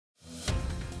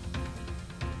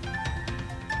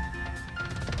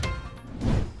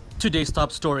Today's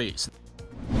top stories.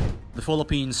 The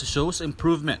Philippines shows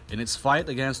improvement in its fight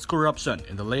against corruption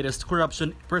in the latest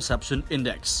Corruption Perception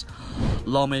Index.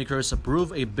 Lawmakers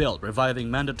approve a bill reviving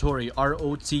mandatory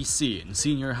ROTC in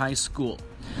senior high school.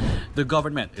 The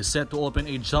government is set to open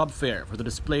a job fair for the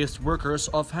displaced workers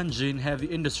of Hanjin heavy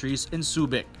industries in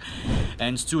Subic.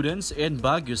 And students in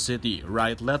Baguio City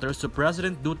write letters to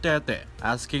President Duterte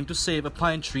asking to save a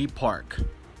pine tree park.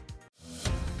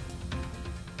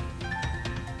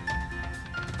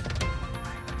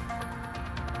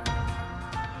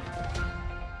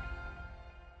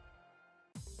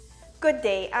 Good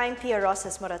day, I'm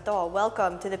PRRD.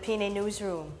 Welcome to the PNA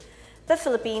Newsroom. The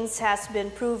Philippines has been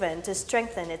proven to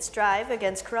strengthen its drive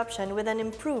against corruption with an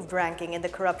improved ranking in the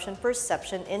Corruption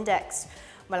Perception Index.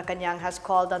 Malacanang has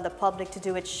called on the public to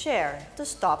do its share to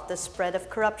stop the spread of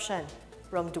corruption.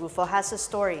 Romdulfo has a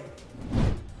story.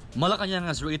 Malacanang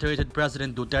has reiterated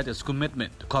President Duterte's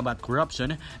commitment to combat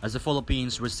corruption as the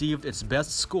Philippines received its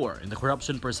best score in the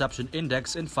Corruption Perception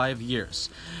Index in 5 years.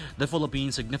 The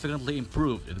Philippines significantly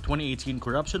improved in the 2018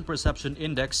 Corruption Perception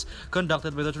Index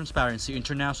conducted by the Transparency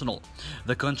International.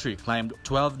 The country climbed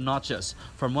 12 notches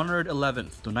from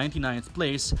 111th to 99th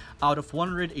place out of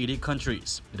 180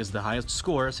 countries. It is the highest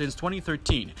score since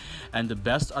 2013 and the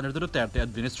best under the Duterte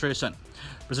administration.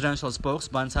 Presidential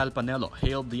spokesman Sal Panelo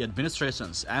hailed the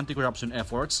administration's anti-corruption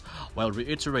efforts while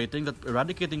reiterating that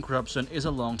eradicating corruption is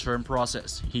a long-term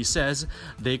process. He says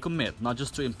they commit not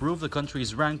just to improve the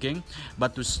country's ranking,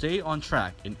 but to stay on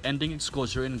track in ending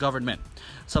exposure in government.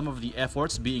 Some of the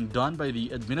efforts being done by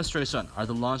the administration are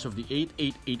the launch of the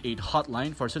 8888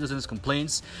 hotline for citizens'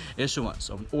 complaints, issuance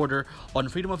of an order on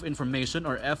freedom of information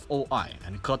or FOI,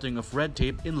 and cutting of red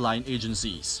tape in line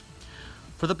agencies.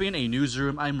 For the PNA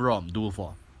Newsroom, I'm Rom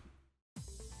Dulfo.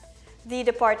 The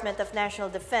Department of National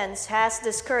Defense has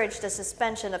discouraged the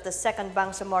suspension of the second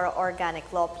Bangsamoro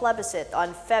Organic Law plebiscite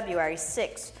on February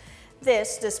 6.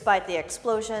 This despite the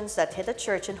explosions that hit a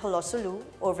church in Holosulu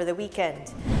over the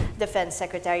weekend. Defense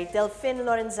Secretary Delfin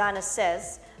Lorenzana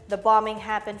says the bombing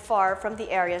happened far from the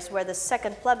areas where the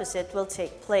second plebiscite will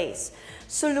take place.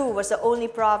 Sulu was the only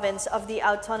province of the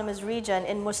autonomous region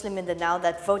in Muslim Mindanao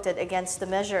that voted against the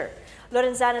measure.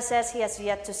 Lorenzana says he has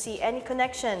yet to see any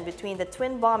connection between the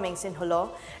twin bombings in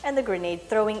Jolo and the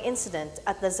grenade-throwing incident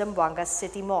at the Zamboanga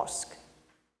City Mosque.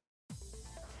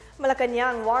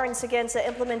 Malacanang warns against the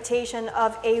implementation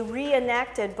of a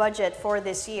reenacted budget for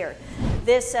this year.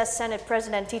 This as Senate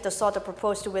President Tito Sotto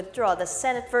proposed to withdraw the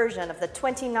Senate version of the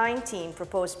 2019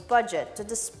 proposed budget to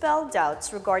dispel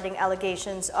doubts regarding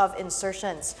allegations of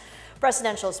insertions.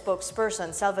 Presidential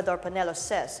spokesperson Salvador Panelo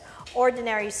says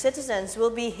ordinary citizens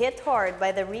will be hit hard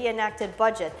by the reenacted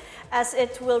budget as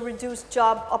it will reduce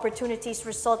job opportunities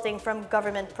resulting from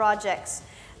government projects.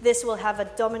 This will have a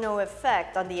domino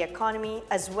effect on the economy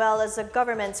as well as the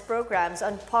government's programs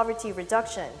on poverty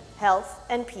reduction, health,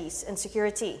 and peace and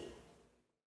security.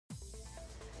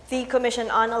 The Commission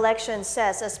on Elections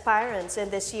says aspirants in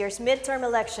this year's midterm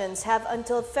elections have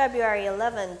until February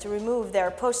 11 to remove their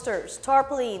posters,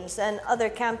 tarpaulins, and other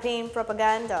campaign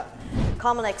propaganda.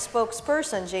 COMELEC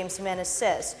spokesperson James Menes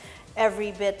says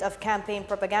every bit of campaign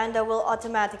propaganda will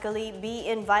automatically be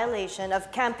in violation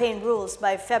of campaign rules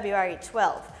by February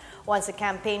 12. Once the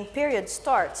campaign period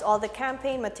starts, all the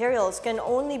campaign materials can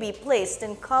only be placed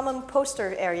in common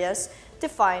poster areas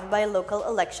defined by local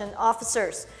election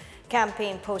officers.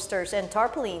 Campaign posters and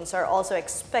tarpaulins are also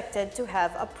expected to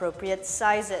have appropriate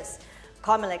sizes.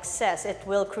 COMELEC says it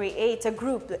will create a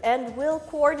group and will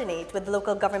coordinate with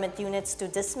local government units to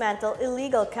dismantle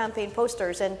illegal campaign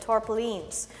posters and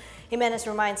tarpaulins. Jimenez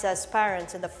reminds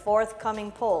aspirants in the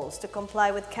forthcoming polls to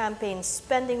comply with campaign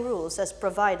spending rules as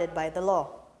provided by the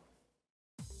law.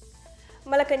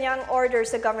 Malacanang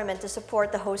orders the government to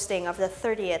support the hosting of the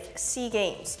 30th SEA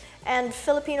Games, and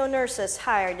Filipino nurses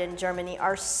hired in Germany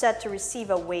are set to receive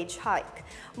a wage hike.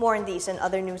 More on these and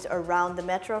other news around the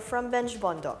metro from Benj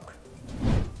Bondok.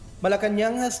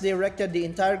 Malacanang has directed the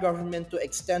entire government to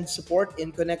extend support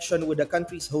in connection with the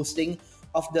country's hosting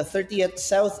of the 30th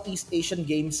Southeast Asian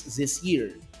Games this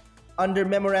year. Under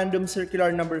Memorandum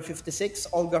Circular No. 56,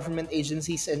 all government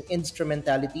agencies and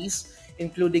instrumentalities,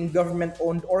 including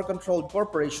government-owned or controlled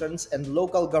corporations and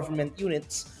local government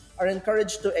units, are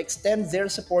encouraged to extend their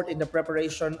support in the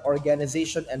preparation,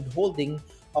 organization, and holding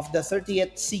of the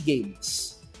 30th SEA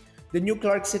Games. The new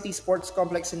Clark City Sports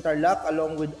Complex in Tarlac,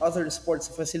 along with other sports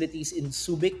facilities in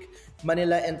Subic,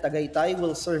 Manila, and Tagaytay,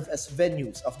 will serve as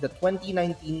venues of the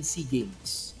 2019 SEA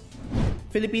Games.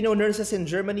 Filipino nurses in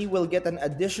Germany will get an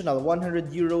additional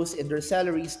 100 euros in their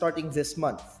salary starting this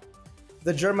month.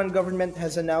 The German government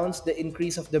has announced the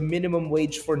increase of the minimum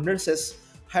wage for nurses,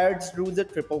 hired through the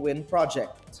Triple Win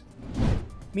project.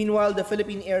 Meanwhile, the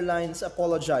Philippine Airlines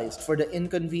apologized for the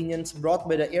inconvenience brought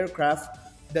by the aircraft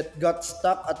that got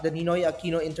stuck at the Ninoy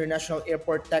Aquino International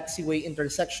Airport taxiway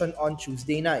intersection on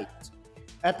Tuesday night.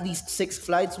 At least 6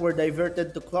 flights were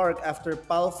diverted to Clark after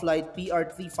PAL flight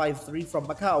PR353 from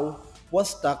Macau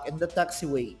was stuck in the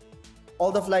taxiway.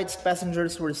 All the flight's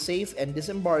passengers were safe and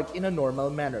disembarked in a normal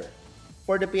manner.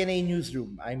 For the PNA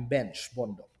Newsroom, I'm Bench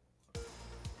Bondo.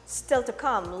 Still to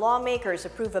come, lawmakers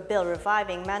approve a bill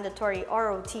reviving mandatory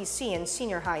ROTC in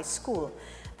senior high school.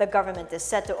 The government is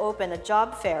set to open a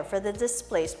job fair for the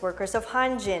displaced workers of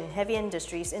Hanjin Heavy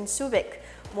Industries in Subic.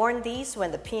 More on these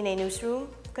when the PNA Newsroom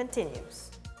continues.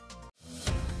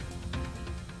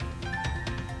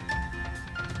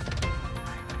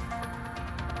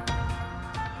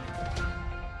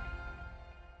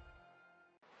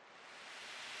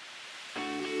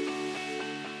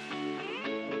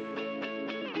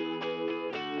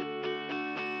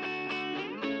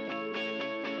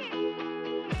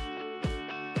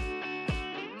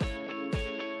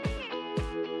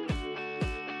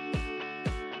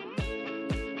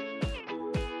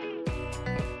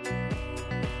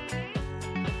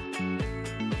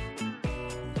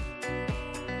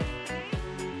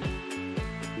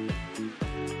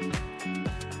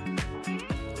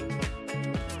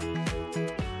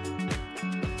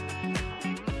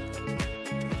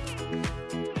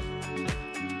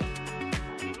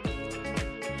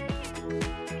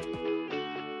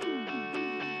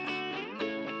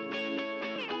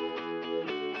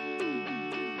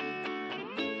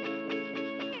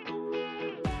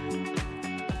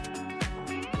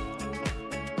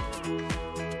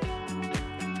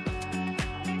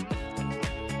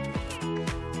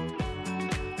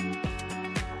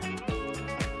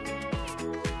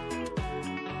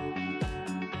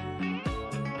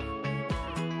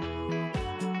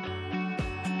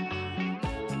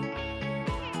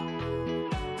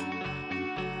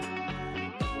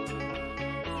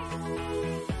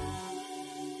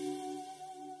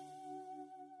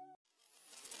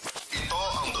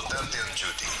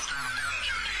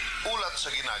 Ulat sa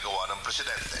ginagawa ng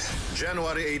Presidente.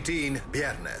 January 18,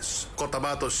 Biyernes,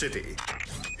 Cotabato City.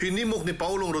 Hinimok ni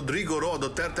Paulong Rodrigo Roa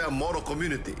Duterte ang Moro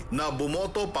community na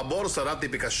bumoto pabor sa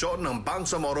ratifikasyon ng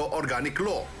Bangsamoro Organic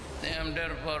Law. I am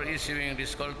therefore issuing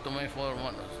this call to my fellow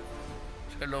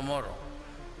Moro.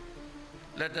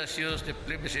 Let us use the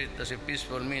plebiscite as a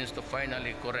peaceful means to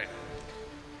finally correct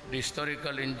the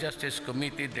historical injustice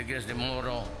committed against the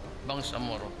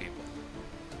Bangsamoro people.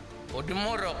 For the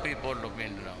Moro people of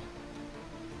Mindanao,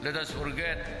 let us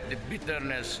forget the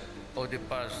bitterness of the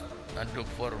past and look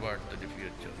forward to the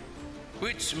future.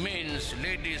 Which means,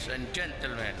 ladies and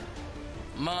gentlemen,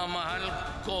 mga mahal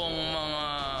kong mga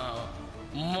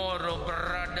Moro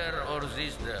brother or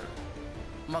sister,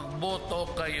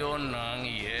 magboto kayo ng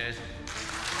yes.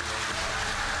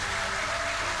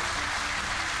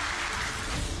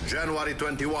 January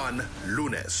 21,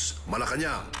 Lunes,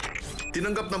 Malacanang.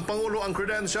 Tinanggap ng Pangulo ang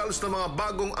credentials ng mga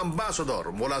bagong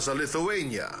ambassador mula sa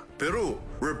Lithuania, Peru,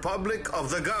 Republic of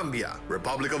the Gambia,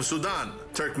 Republic of Sudan,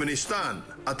 Turkmenistan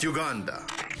at Uganda.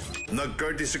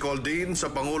 Nag-courtesy call din sa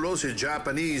Pangulo si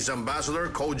Japanese Ambassador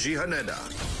Koji Haneda.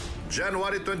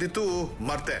 January 22,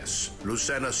 Martes,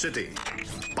 Lucena City.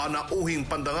 Panauhing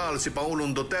pandangal si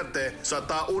Pangulong Duterte sa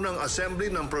taunang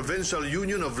assembly ng Provincial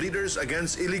Union of Leaders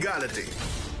Against Illegality.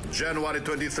 January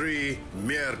 23,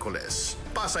 Miyerkules,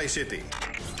 Pasay City.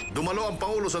 Dumalo ang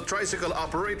Pangulo sa Tricycle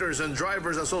Operators and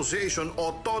Drivers Association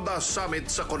o TODA Summit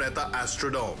sa Cuneta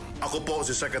Astrodome. Ako po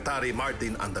si Secretary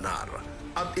Martin Andanar.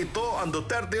 At ito ang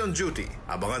Duterte on Duty.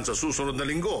 Abangan sa susunod na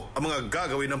linggo ang mga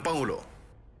gagawin ng Pangulo.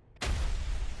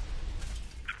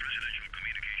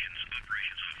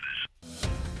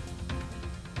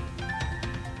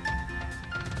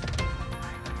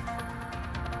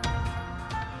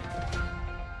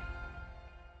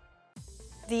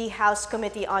 The House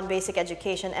Committee on Basic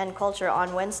Education and Culture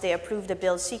on Wednesday approved a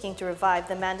bill seeking to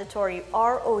revive the mandatory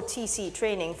ROTC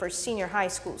training for senior high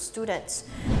school students.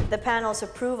 The panel's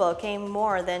approval came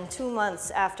more than 2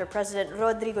 months after President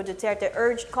Rodrigo Duterte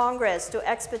urged Congress to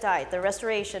expedite the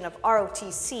restoration of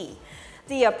ROTC.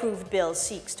 The approved bill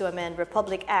seeks to amend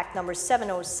Republic Act No.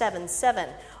 7077,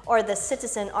 or the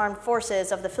Citizen Armed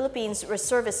Forces of the Philippines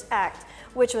Reservist Act,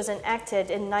 which was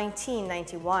enacted in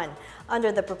 1991.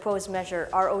 Under the proposed measure,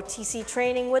 ROTC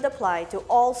training would apply to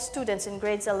all students in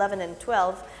grades 11 and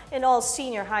 12 in all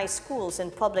senior high schools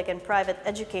and public and private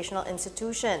educational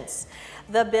institutions.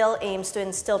 The bill aims to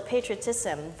instill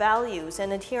patriotism, values,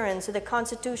 and adherence to the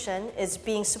Constitution, is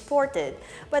being supported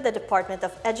by the Department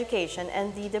of Education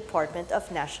and the Department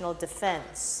of National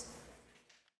Defense.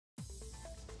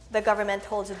 The government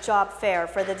holds a job fair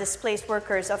for the displaced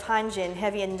workers of Hanjin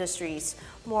Heavy Industries.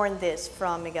 More on this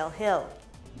from Miguel Hill.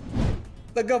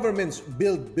 The government's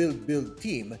Build, Build, Build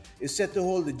team is set to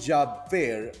hold a job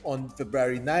fair on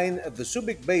February 9 at the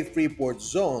Subic Bay Freeport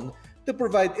Zone to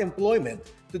provide employment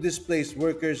to displaced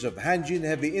workers of Hanjin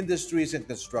Heavy Industries and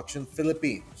Construction,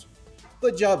 Philippines.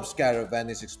 The jobs caravan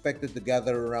is expected to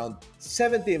gather around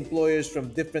 70 employers from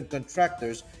different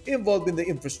contractors involved in the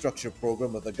infrastructure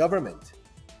program of the government.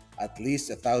 At least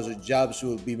 1,000 jobs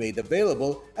will be made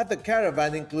available at the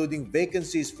caravan, including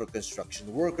vacancies for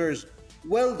construction workers,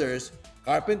 welders,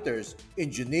 carpenters,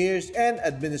 engineers, and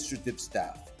administrative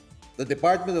staff. The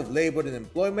Department of Labor and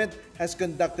Employment has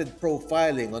conducted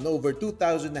profiling on over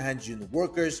 2,000 Hanjin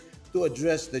workers to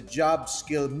address the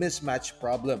job-skill mismatch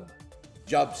problem.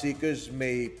 Job seekers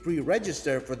may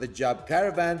pre-register for the job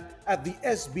caravan at the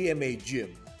SBMA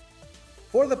gym.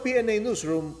 For the PNA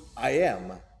Newsroom, I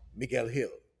am Miguel Hill.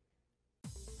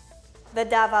 The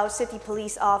Davao City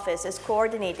Police Office is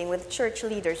coordinating with church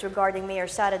leaders regarding Mayor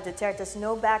Sara Duterte's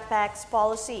no backpacks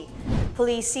policy.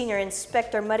 Police Senior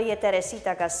Inspector Maria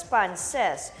Teresita Gaspan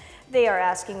says they are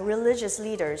asking religious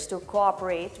leaders to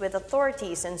cooperate with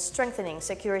authorities in strengthening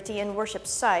security in worship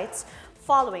sites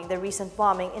following the recent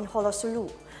bombing in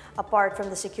Holosulu. Apart from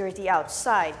the security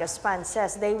outside, Gaspan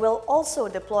says they will also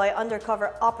deploy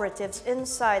undercover operatives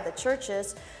inside the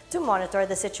churches to monitor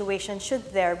the situation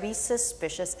should there be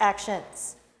suspicious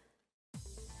actions.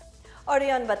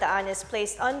 Orion, Bataan is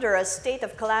placed under a state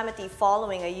of calamity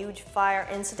following a huge fire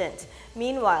incident.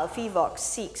 Meanwhile, PHIVOX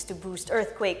seeks to boost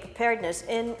earthquake preparedness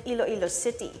in Iloilo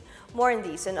City. More on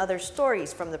these and other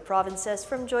stories from the provinces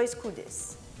from Joyce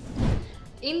Cudis.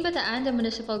 In Bataan, the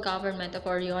municipal government of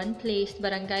Orion placed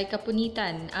Barangay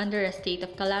Kapunitan under a state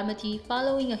of calamity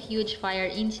following a huge fire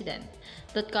incident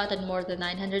that cut on more than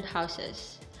 900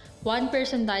 houses. One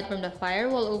person died from the fire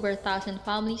while over 1,000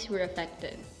 families were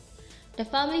affected. The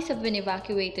families have been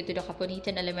evacuated to the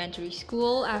Kapunitan Elementary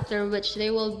School, after which they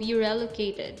will be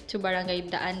relocated to Barangay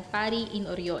Daan Pari in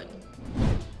Orion.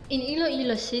 In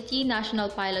Iloilo City, national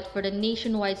pilot for the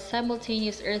nationwide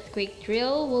simultaneous earthquake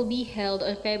drill will be held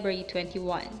on February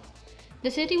 21.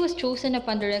 The city was chosen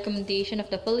upon the recommendation of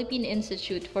the Philippine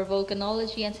Institute for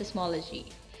Volcanology and Seismology.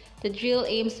 The drill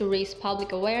aims to raise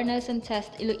public awareness and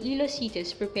test Iloilo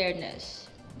City's preparedness.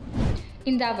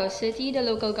 In Davao City, the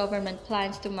local government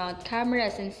plans to mount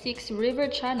cameras in 6 river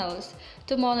channels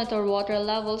to monitor water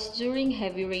levels during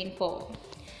heavy rainfall.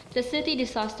 The City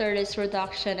Disaster Risk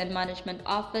Reduction and Management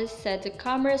Office said the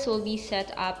cameras will be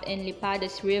set up in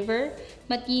Lipadas River,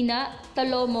 Matina,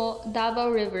 Talomo, Davao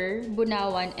River,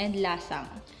 Bunawan, and Lasang.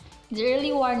 The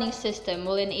early warning system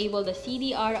will enable the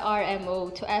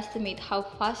CDRRMO to estimate how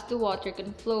fast the water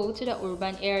can flow to the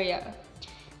urban area.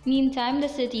 Meantime, the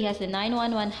city has the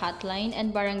 911 hotline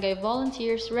and barangay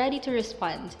volunteers ready to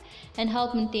respond and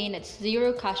help maintain its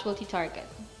zero casualty target.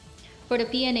 For the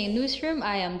PNA Newsroom,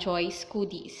 I am Joyce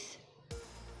Cudis.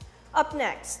 Up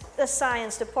next, the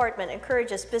Science Department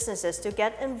encourages businesses to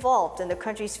get involved in the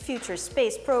country's future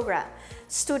space program.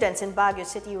 Students in Baguio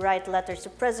City write letters to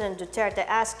President Duterte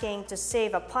asking to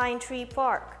save a pine tree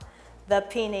park. The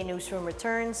PNA Newsroom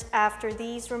returns after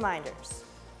these reminders.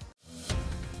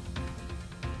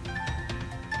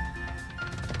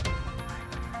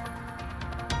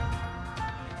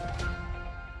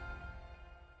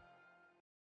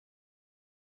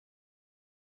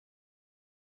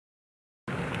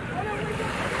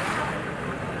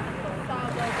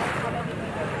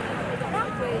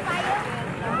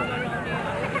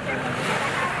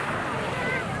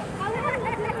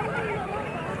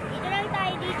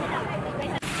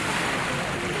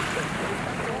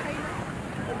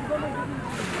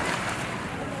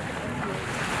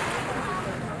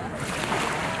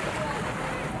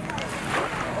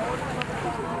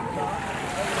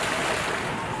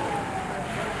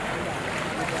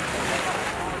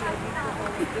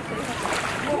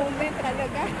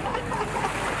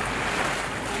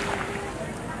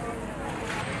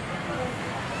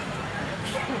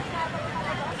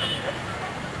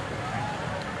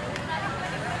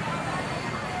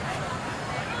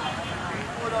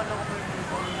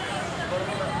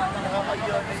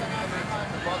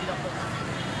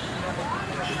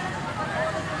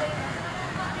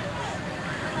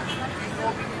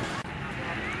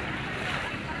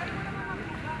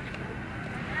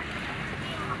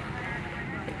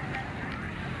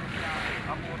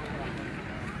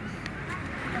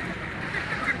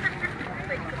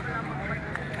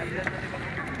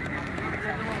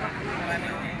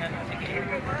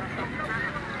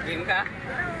 Game ka?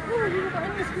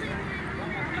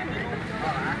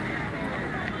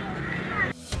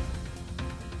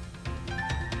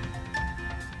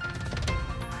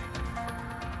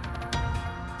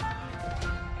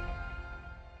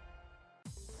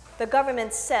 The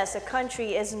government says the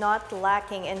country is not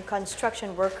lacking in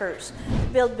construction workers.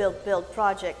 Build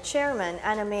project chairman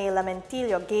Ana May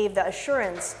Lamentillo gave the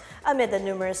assurance amid the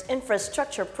numerous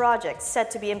infrastructure projects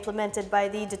set to be implemented by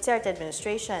the Duterte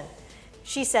administration.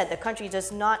 She said the country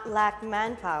does not lack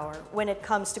manpower when it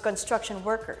comes to construction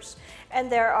workers,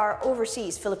 and there are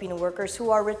overseas Filipino workers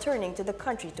who are returning to the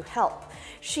country to help.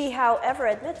 She, however,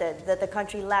 admitted that the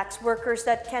country lacks workers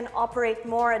that can operate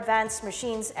more advanced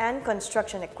machines and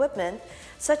construction equipment,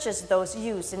 such as those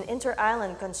used in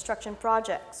inter-island construction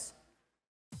projects.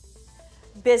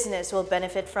 Business will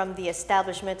benefit from the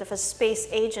establishment of a space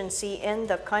agency in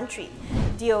the country.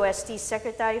 DOST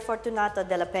Secretary Fortunato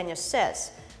de la Peña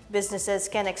says businesses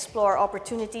can explore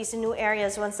opportunities in new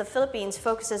areas once the Philippines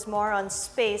focuses more on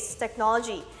space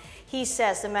technology. He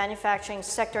says the manufacturing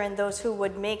sector and those who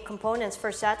would make components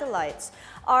for satellites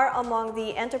are among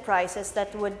the enterprises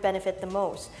that would benefit the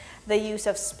most. The use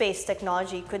of space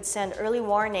technology could send early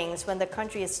warnings when the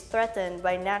country is threatened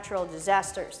by natural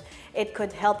disasters. It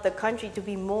could help the country to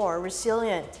be more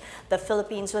resilient. The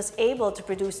Philippines was able to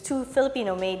produce 2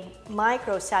 Filipino-made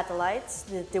microsatellites,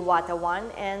 the Diwata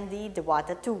 1 and the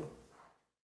Diwata 2.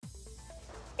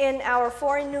 In our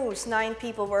foreign news, 9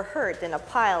 people were hurt in a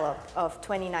pileup of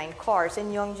 29 cars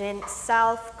in Hanjin,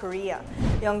 South Korea.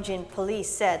 Hanjin police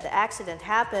said the accident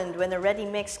happened when a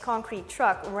ready-mix concrete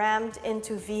truck rammed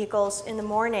into vehicles in the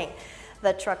morning.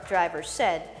 The truck driver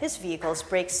said his vehicle's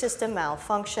brake system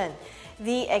malfunctioned.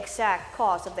 The exact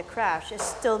cause of the crash is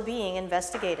still being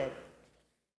investigated.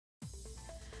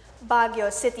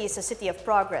 Baguio City is a city of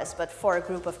progress, but for a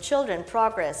group of children,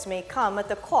 progress may come at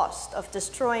the cost of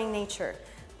destroying nature.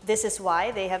 This is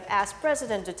why they have asked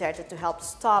President Duterte to help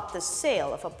stop the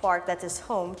sale of a park that is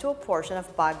home to a portion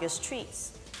of Baguio's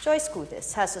trees. Joyce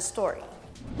Cudis has a story.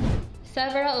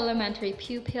 Several elementary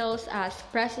pupils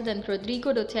asked President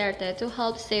Rodrigo Duterte to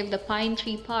help save the Pine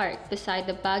Tree Park beside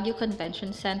the Baguio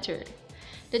Convention Center.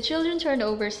 The children turned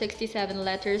over 67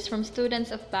 letters from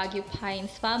students of Baguio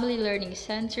Pines Family Learning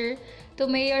Center to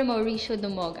Mayor Mauricio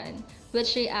Dumogan,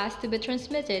 which they asked to be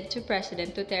transmitted to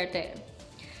President Duterte.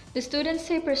 The students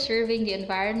say preserving the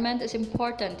environment is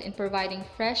important in providing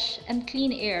fresh and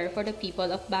clean air for the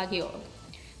people of Baguio.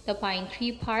 The Pine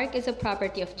Tree Park is a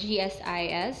property of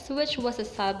GSIS, which was a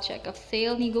subject of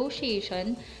sale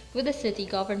negotiation with the city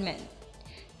government.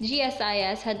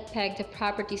 GSIS had pegged the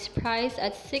property's price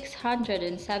at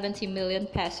 670 million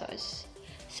pesos.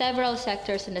 Several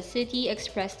sectors in the city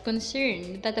expressed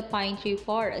concern that the pine tree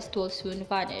forest will soon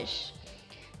vanish.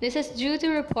 This is due to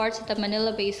reports that a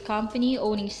Manila-based company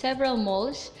owning several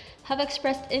malls have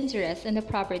expressed interest in the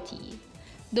property.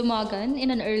 Dumogan, in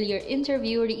an earlier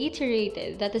interview,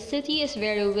 reiterated that the city is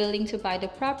very willing to buy the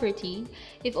property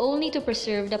if only to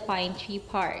preserve the Pine Tree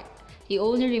Park, the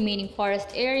only remaining forest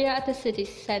area at the city's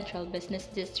central business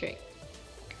district.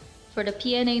 For the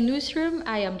PNA Newsroom,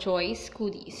 I am Joyce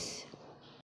Cudis.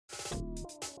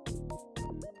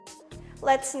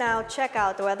 Let's now check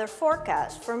out the weather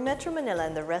forecast for Metro Manila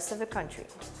and the rest of the country.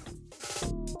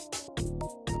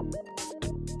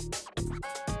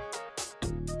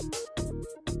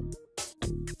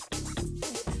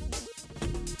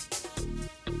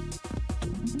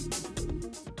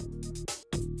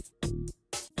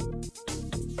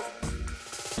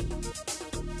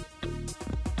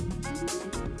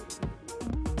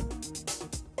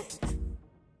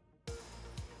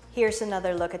 Here's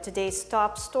another look at today's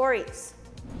top stories.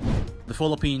 The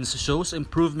Philippines shows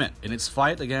improvement in its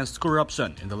fight against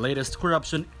corruption in the latest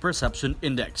Corruption Perception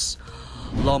Index.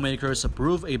 Lawmakers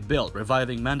approve a bill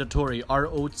reviving mandatory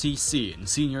ROTC in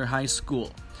senior high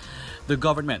school. The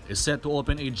government is set to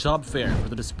open a job fair for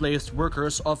the displaced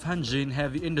workers of Hanjin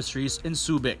Heavy Industries in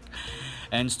Subic.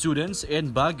 And students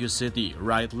in Baguio City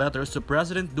write letters to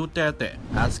President Duterte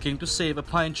asking to save a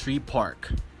pine tree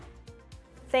park.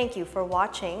 Thank you for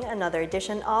watching another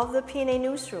edition of the PNA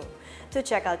Newsroom. To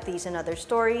check out these and other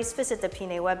stories, visit the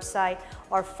PNA website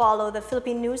or follow the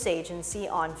Philippine News Agency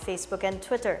on Facebook and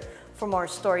Twitter. For more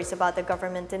stories about the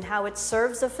government and how it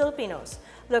serves the Filipinos,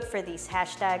 look for these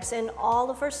hashtags in all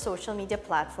of our social media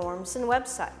platforms and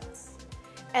websites.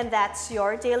 And that's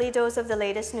your daily dose of the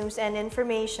latest news and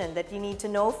information that you need to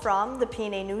know from the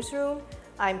PNA Newsroom.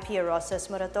 I'm Pia Rosas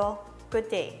Morato. Good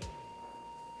day.